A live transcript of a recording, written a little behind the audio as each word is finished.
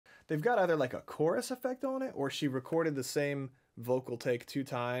they've got either like a chorus effect on it, or she recorded the same vocal take 2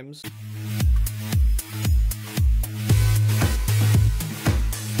 times.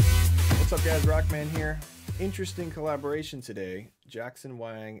 What's up guys, Rockman here. Interesting collaboration today, Jackson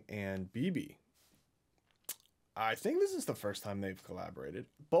Wang and BIBI. I think this is the first time they've collaborated.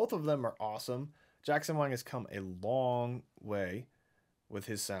 Both of them are awesome. Jackson Wang has come a long way with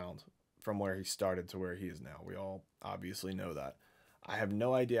his sound from where he started to where he is now. We all obviously know that. I have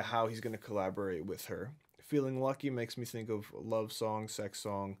no idea how he's going to collaborate with her. Feeling Lucky makes me think of love song, sex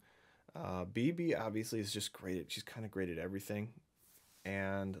song. BIBI obviously is just great. She's kind of great at everything.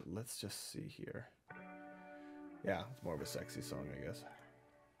 And let's just see here. Yeah, it's more of a sexy song, I guess.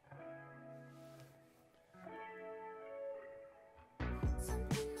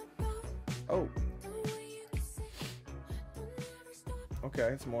 Oh. Okay,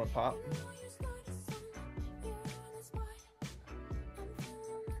 it's more pop.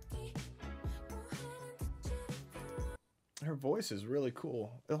 Her voice is really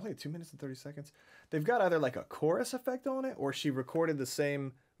cool. Only 2 minutes and 30 seconds. They've got either like a chorus effect on it, or she recorded the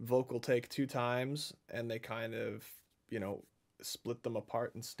same vocal take 2 times and they kind of, you know, split them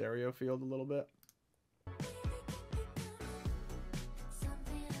apart in stereo field a little bit.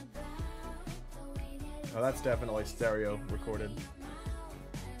 Oh, that's definitely stereo recorded.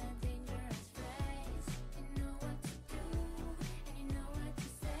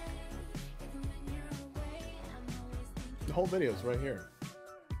 The whole video is right here.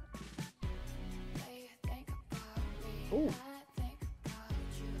 Oh.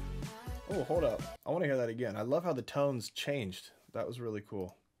 Oh, hold up. I want to hear that again. I love how the tones changed. That was really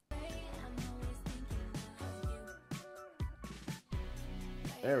cool.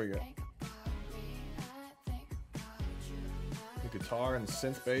 There we go. The guitar and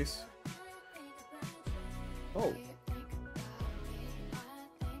synth bass. Oh.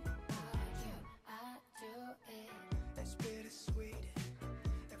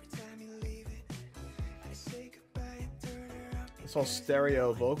 This whole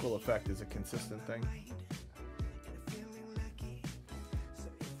stereo vocal effect is a consistent thing.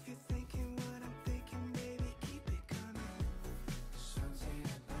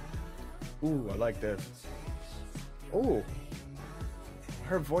 Ooh, I like this. Ooh.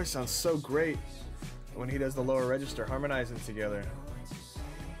 Her voice sounds so great when he does the lower register, harmonizing together.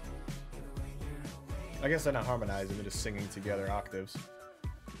 I guess they're not harmonizing, they're just singing together octaves.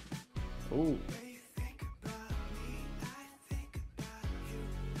 Ooh.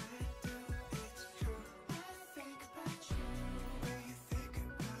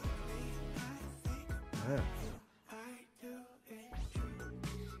 Yeah.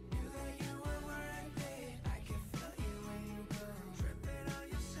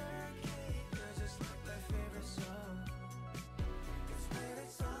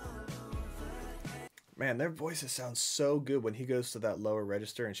 Man, their voices sound so good when he goes to that lower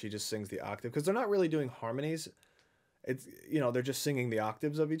register and she just sings the octave, because they're not really doing harmonies. It's, you know, they're just singing the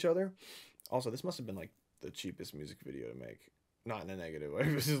octaves of each other. Also, this must have been like the cheapest music video to make. Not in a negative way.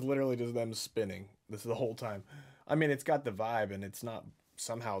 This is literally just them spinning this the whole time. I mean, it's got the vibe and it's not,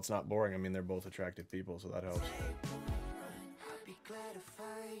 somehow it's not boring. I mean, they're both attractive people, so that helps.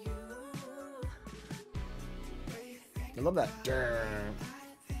 I love that.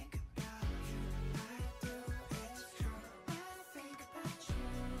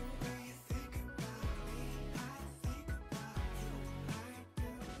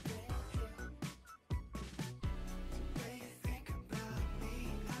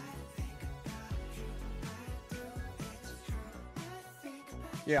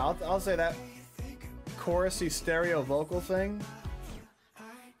 Yeah, I'll say that chorusy stereo vocal thing.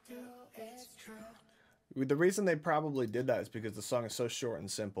 The reason they probably did that is because the song is so short and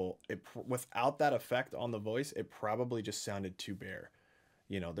simple. Without that effect on the voice, it probably just sounded too bare.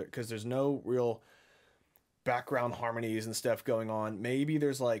 You know, because there's no real background harmonies and stuff going on. Maybe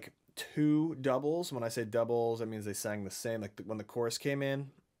there's like 2 doubles. When I say doubles, that means they sang the same. Like when the chorus came in,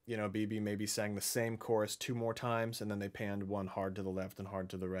 you know, BIBI maybe sang the same chorus 2 more times, and then they panned one hard to the left and hard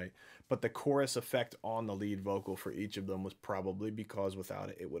to the right. But the chorus effect on the lead vocal for each of them was probably because without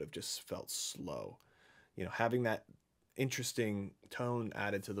it, it would have just felt slow. You know, having that interesting tone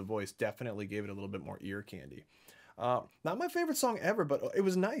added to the voice definitely gave it a little bit more ear candy. Not my favorite song ever, but it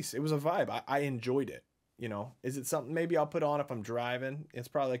was nice. It was a vibe. I enjoyed it. You know, is it something maybe I'll put on if I'm driving? It's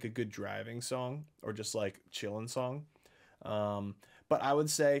probably like a good driving song or just like chilling song. But I would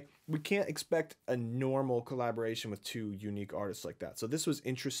say we can't expect a normal collaboration with 2 unique artists like that. So this was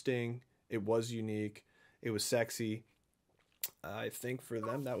interesting. It was unique. It was sexy. I think for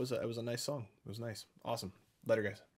them, that was a nice song. It was nice. Awesome. Later, guys.